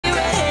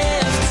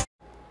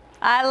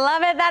I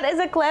love it. That is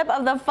a clip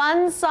of the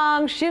fun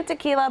song Shoot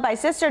Tequila by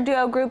sister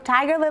duo group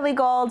Tigirlily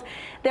Gold.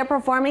 They're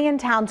performing in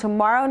town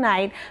tomorrow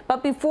night.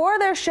 But before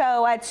their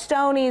show at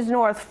Stoney's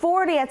North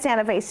 40 at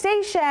Santa Fe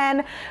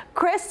Station,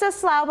 Krista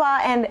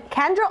Slauba and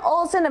Kendra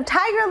Olson of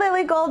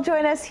Tigirlily Gold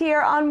join us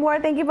here on More.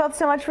 Thank you both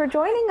so much for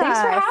joining us. Thanks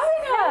for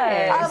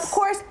having us. Of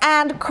course.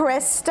 And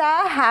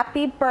Krista,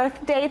 happy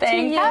birthday to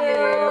you.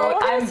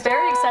 I'm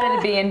very excited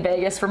to be in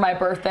Vegas for my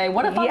birthday.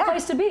 What a fun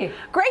place to be.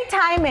 Great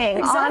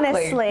timing,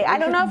 honestly. I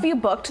don't know if you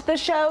booked the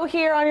show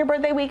here on your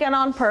birthday weekend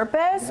on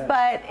purpose,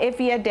 but if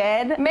you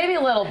did, maybe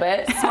a little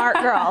bit. Smart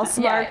girl,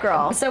 smart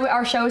girl. So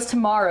our show is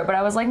tomorrow, but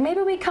I was like,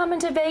 maybe we come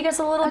into Vegas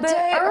a little bit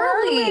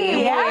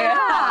early.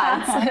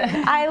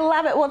 Yeah. I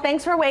love it. Well,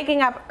 thanks for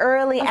waking up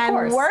early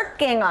and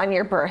working on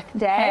your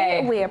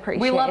birthday. We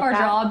appreciate it. We love our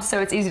jobs, so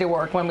it's easy to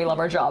work when we love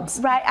our jobs.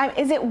 Right.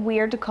 Is it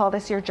weird to call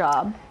this your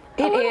job?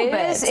 It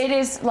is. It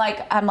is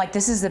like, I'm like,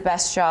 this is the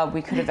best job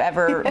we could have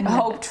ever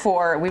hoped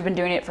for. We've been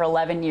doing it for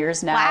 11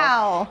 years now.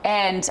 Wow.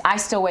 And I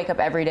still wake up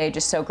every day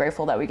just so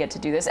grateful that we get to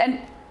do this. And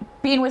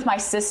being with my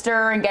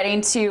sister and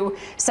getting to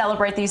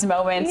celebrate these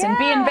moments and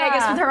be in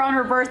Vegas with her on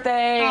her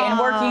birthday and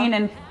working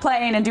and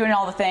playing and doing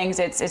all the things,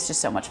 it's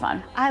just so much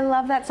fun. I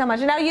love that so much.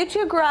 And now you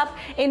two grew up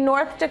in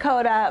North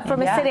Dakota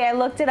from a city, I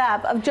looked it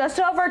up, of just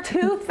over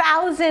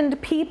 2,000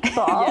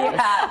 people.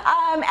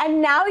 And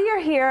now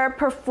you're here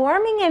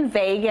performing in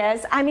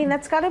Vegas. I mean,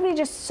 that's got to be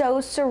just so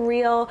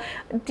surreal.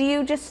 Do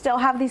you just still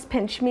have these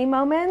pinch me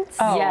moments?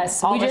 Oh,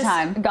 yes, all we the just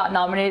time. Got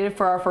nominated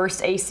for our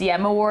first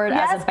ACM award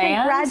as a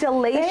band.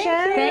 Congratulations.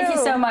 Thank you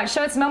so much.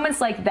 So it's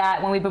moments like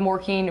that when we've been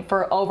working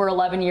for over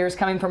 11 years,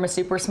 coming from a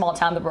super small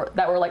town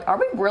that we're like, are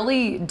we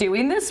really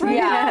doing this right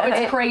now?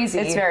 It's crazy.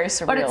 It's very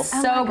surreal. But it's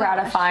so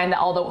gratifying that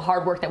all the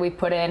hard work that we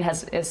put in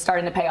is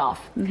starting to pay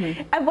off.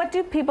 And what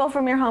do people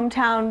from your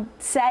hometown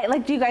say?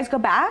 Like, do you guys go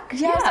back?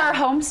 Yes, our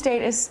home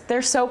state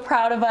they're so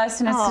proud of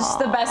us, and it's just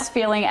the best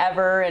feeling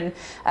ever. And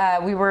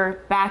we were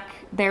back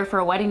there for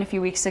a wedding a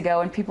few weeks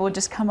ago, and people would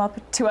just come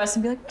up to us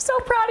and be like, we're so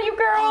proud of you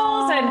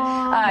girls.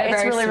 And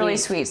it's really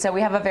sweet. So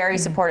we have a very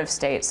supportive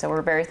state, so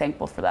we're very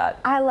thankful for that.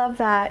 I love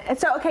that. And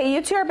so, okay,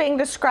 you two are being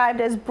described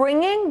as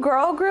bringing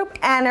girl group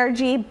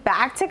energy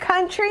back to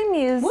country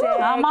music. Woo,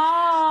 come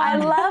on. I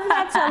love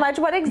that so much.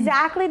 What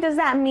exactly does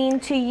that mean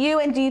to you,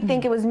 and do you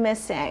think it was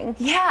missing?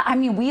 Yeah, I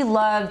mean, we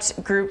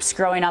loved groups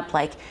growing up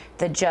like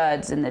the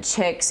Judds and the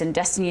Chicks and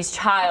Destiny's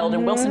Child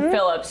and Wilson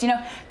Phillips. You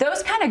know,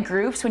 those kind of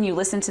groups, when you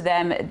listen to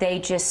them, they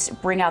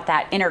just bring out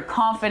that inner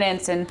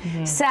confidence and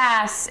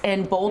sass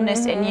and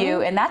boldness in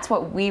you. And that's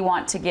what we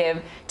want to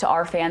give to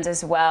our fans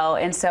as well.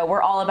 And so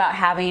we're all about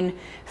having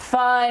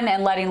fun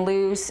and letting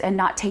loose and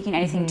not taking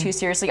anything too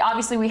seriously.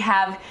 Obviously, we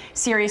have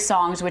serious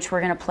songs, which we're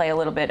going to play a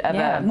little bit of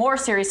a more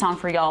serious song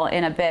for y'all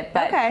in a bit.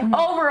 But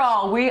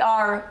overall, we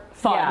are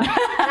fun.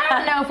 I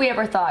don't know if we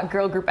ever thought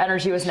girl group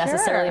energy was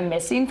necessarily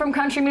missing from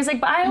country music,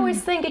 but I always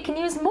think it can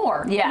use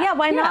more. Yeah,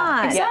 why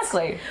not?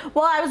 Exactly.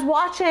 Well, I was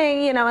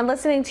watching, you know, and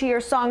listening to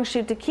your song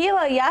Shoot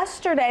Tequila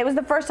yesterday. It was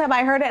the first time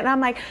I heard it, and I'm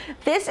like,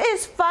 this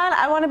is fun.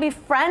 I want to be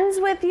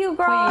friends with you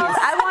girls.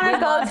 I want to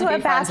go to a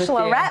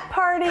bachelorette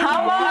party.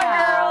 Come on,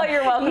 girl.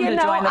 You're welcome to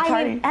join the party.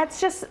 I mean,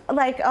 that's just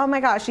like, oh my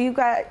gosh, you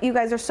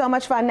guys are so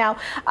much fun. Now,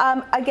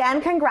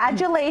 again,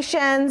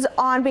 congratulations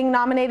on being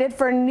nominated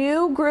for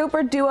New Group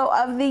or Duo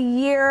of the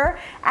Year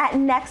at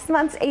next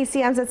month's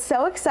ACMs. It's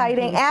so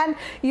exciting. And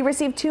you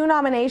received 2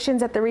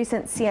 nominations at the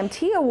recent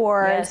CMT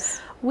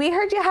Awards. We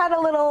heard you had a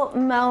little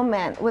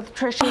moment with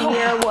Trisha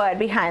Yearwood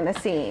behind the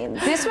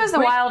scenes. This was the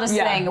wildest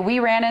thing. We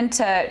ran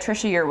into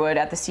Trisha Yearwood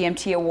at the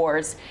CMT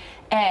Awards,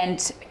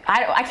 and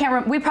I can't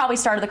remember, we probably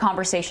started the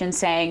conversation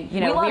saying, you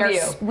know,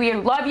 we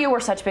love you,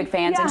 we're such big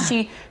fans. And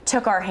she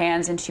took our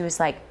hands and she was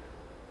like,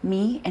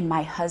 me and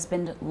my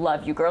husband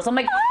love you girls. I'm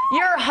like,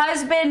 your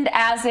husband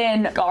as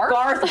in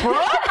Garth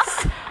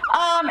Brooks?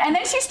 And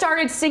then she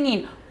started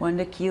singing 1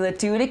 tequila,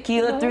 2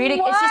 tequila, 3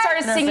 tequila. And she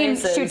started singing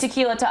Shoot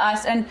Tequila to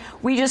us, and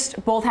we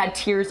just both had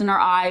tears in our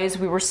eyes.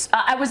 We were,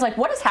 I was like,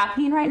 what is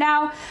happening right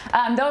now?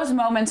 Those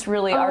moments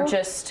really are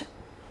just,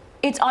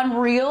 it's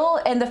unreal.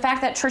 And the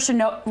fact that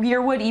Trisha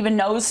Yearwood even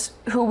knows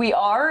who we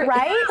are,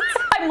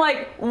 I'm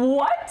like,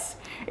 what?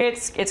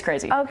 It's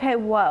crazy. Okay,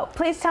 whoa.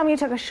 Please tell me you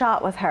took a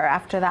shot with her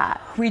after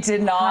that. We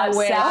did not.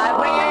 Wait, you're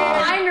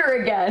behind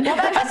her again. Well,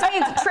 that just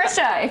means,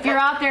 Trisha, if you're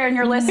out there and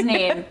you're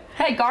listening,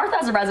 hey, Garth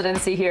has a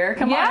residency here.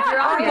 Come on, if you're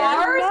out here.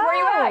 Garth,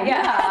 where you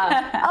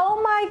at?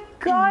 Oh my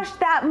gosh,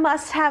 that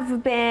must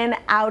have been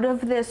out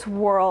of this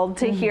world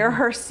to hear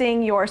her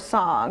sing your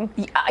song.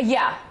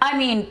 Yeah, I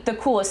mean, the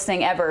coolest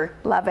thing ever.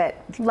 Love it,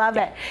 love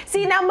it.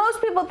 See, now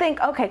most people think,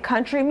 okay,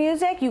 country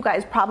music, you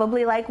guys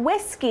probably like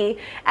whiskey.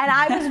 And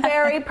I was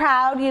very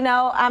proud, you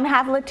know, I'm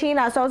half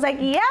Latina, so I was like,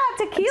 yeah,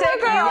 tequila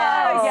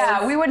girls.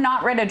 Yeah, we would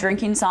not write a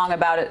drinking song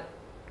about it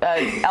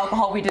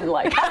alcohol we didn't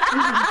like.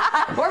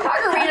 We're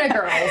margarita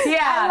girls. Yeah,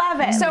 I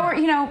love it. So we're,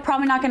 you know,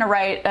 probably not going to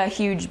write a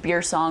huge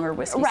beer song or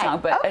whiskey song,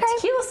 but a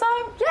tequila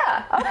song,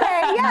 yeah.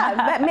 Okay,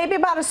 yeah, maybe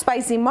about a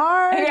spicy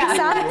marg,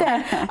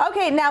 something.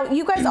 Okay, now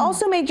you guys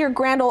also made your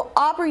Grand Ole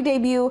Opry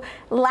debut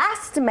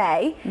last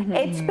May.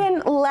 It's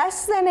been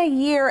less than a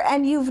year,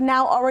 and you've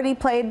now already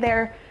played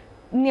there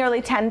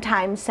nearly 10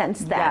 times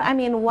since then. Yeah. I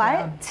mean, what?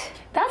 Yeah.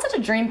 That's such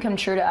a dream come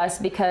true to us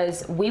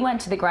because we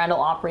went to the Grand Ole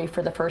Opry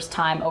for the first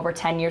time over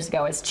 10 years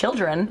ago as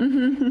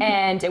children,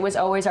 and it was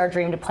always our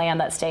dream to play on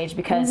that stage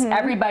because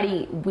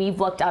everybody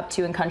we've looked up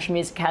to in country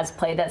music has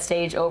played that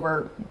stage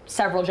over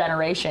several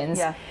generations.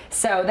 Yeah.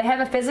 So they have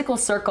a physical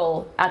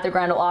circle at the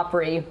Grand Ole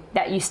Opry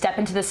that you step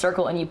into the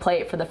circle and you play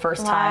it for the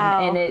first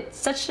time, and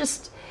it's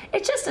just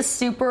a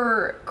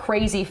super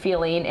crazy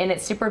feeling, and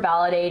it's super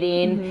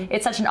validating.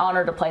 It's such an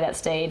honor to play that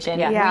stage, and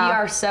we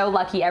are so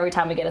lucky every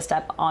time we get to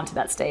step onto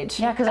that stage.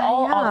 Yeah, because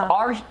all of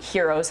our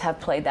heroes have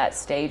played that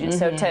stage, and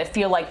so to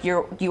feel like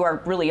you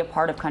are really a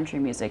part of country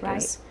music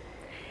is.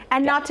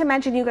 And not to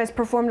mention, you guys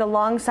performed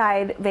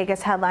alongside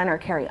Vegas headliner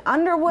Carrie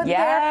Underwood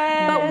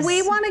there. But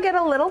we want to get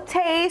a little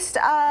taste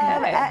of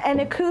an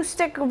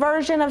acoustic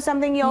version of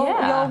something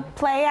you'll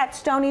play at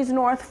Stoney's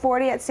North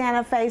 40 at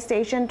Santa Fe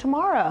Station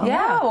tomorrow.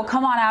 Yeah, well,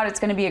 come on out. It's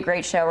going to be a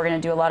great show. We're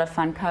going to do a lot of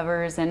fun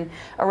covers and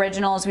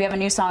originals. We have a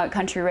new song at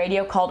Country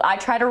Radio called I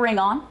Try to Ring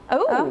On.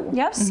 Oh,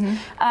 yes.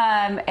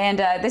 And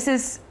this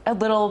is a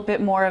little bit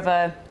more of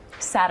a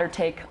sadder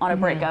take on a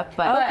breakup,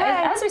 but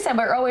as we said,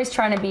 we're always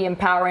trying to be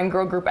empowering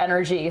girl group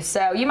energy.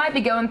 So you might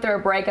be going through a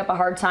breakup, a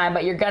hard time,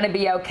 but you're going to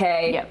be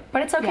okay.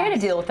 But it's okay to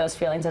deal with those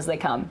feelings as they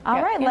come.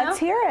 All right, let's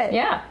hear it.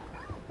 Yeah.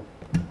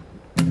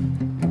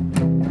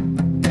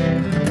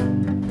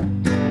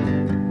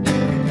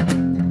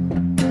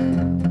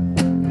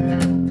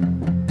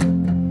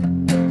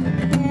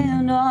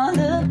 And on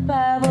the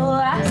Bible,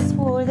 I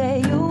swore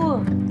that you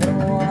were the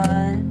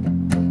one.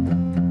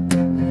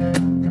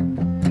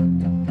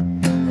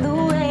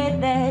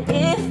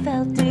 It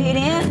felt,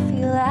 didn't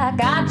feel like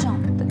I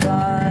jumped the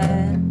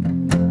gun.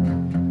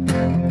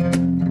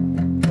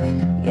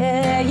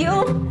 Yeah, you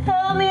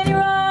held me in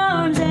your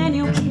arms and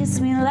you kissed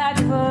me like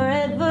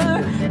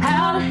forever.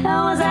 How the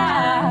hell was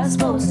I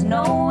supposed to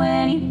know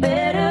any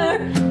better?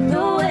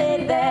 The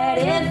way that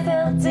it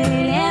felt,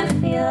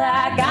 didn't feel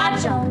like I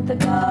jumped the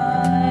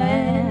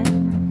gun.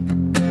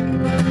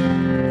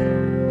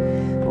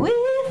 We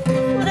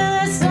flew to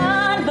the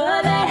sun,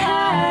 but that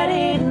high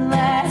didn't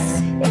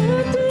last.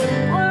 It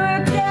didn't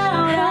work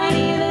out, I ain't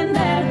even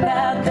mad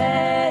about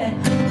that.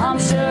 I'm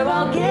sure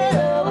I'll get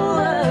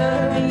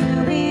over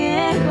you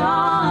being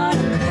gone.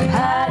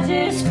 I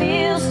just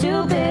feel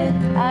stupid,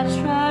 I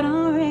try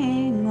to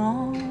ring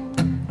on.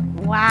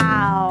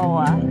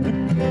 Wow.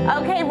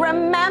 Okay,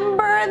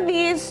 remember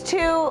these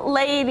two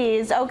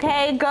ladies,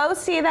 okay? Go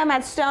see them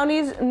at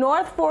Stoney's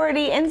North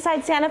 40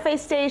 inside Santa Fe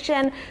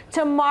Station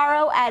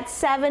tomorrow at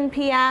 7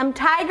 p.m.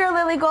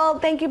 Tigirlily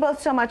Gold, thank you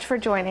both so much for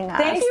joining us.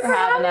 Thanks for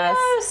having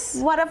us.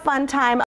 What a fun time.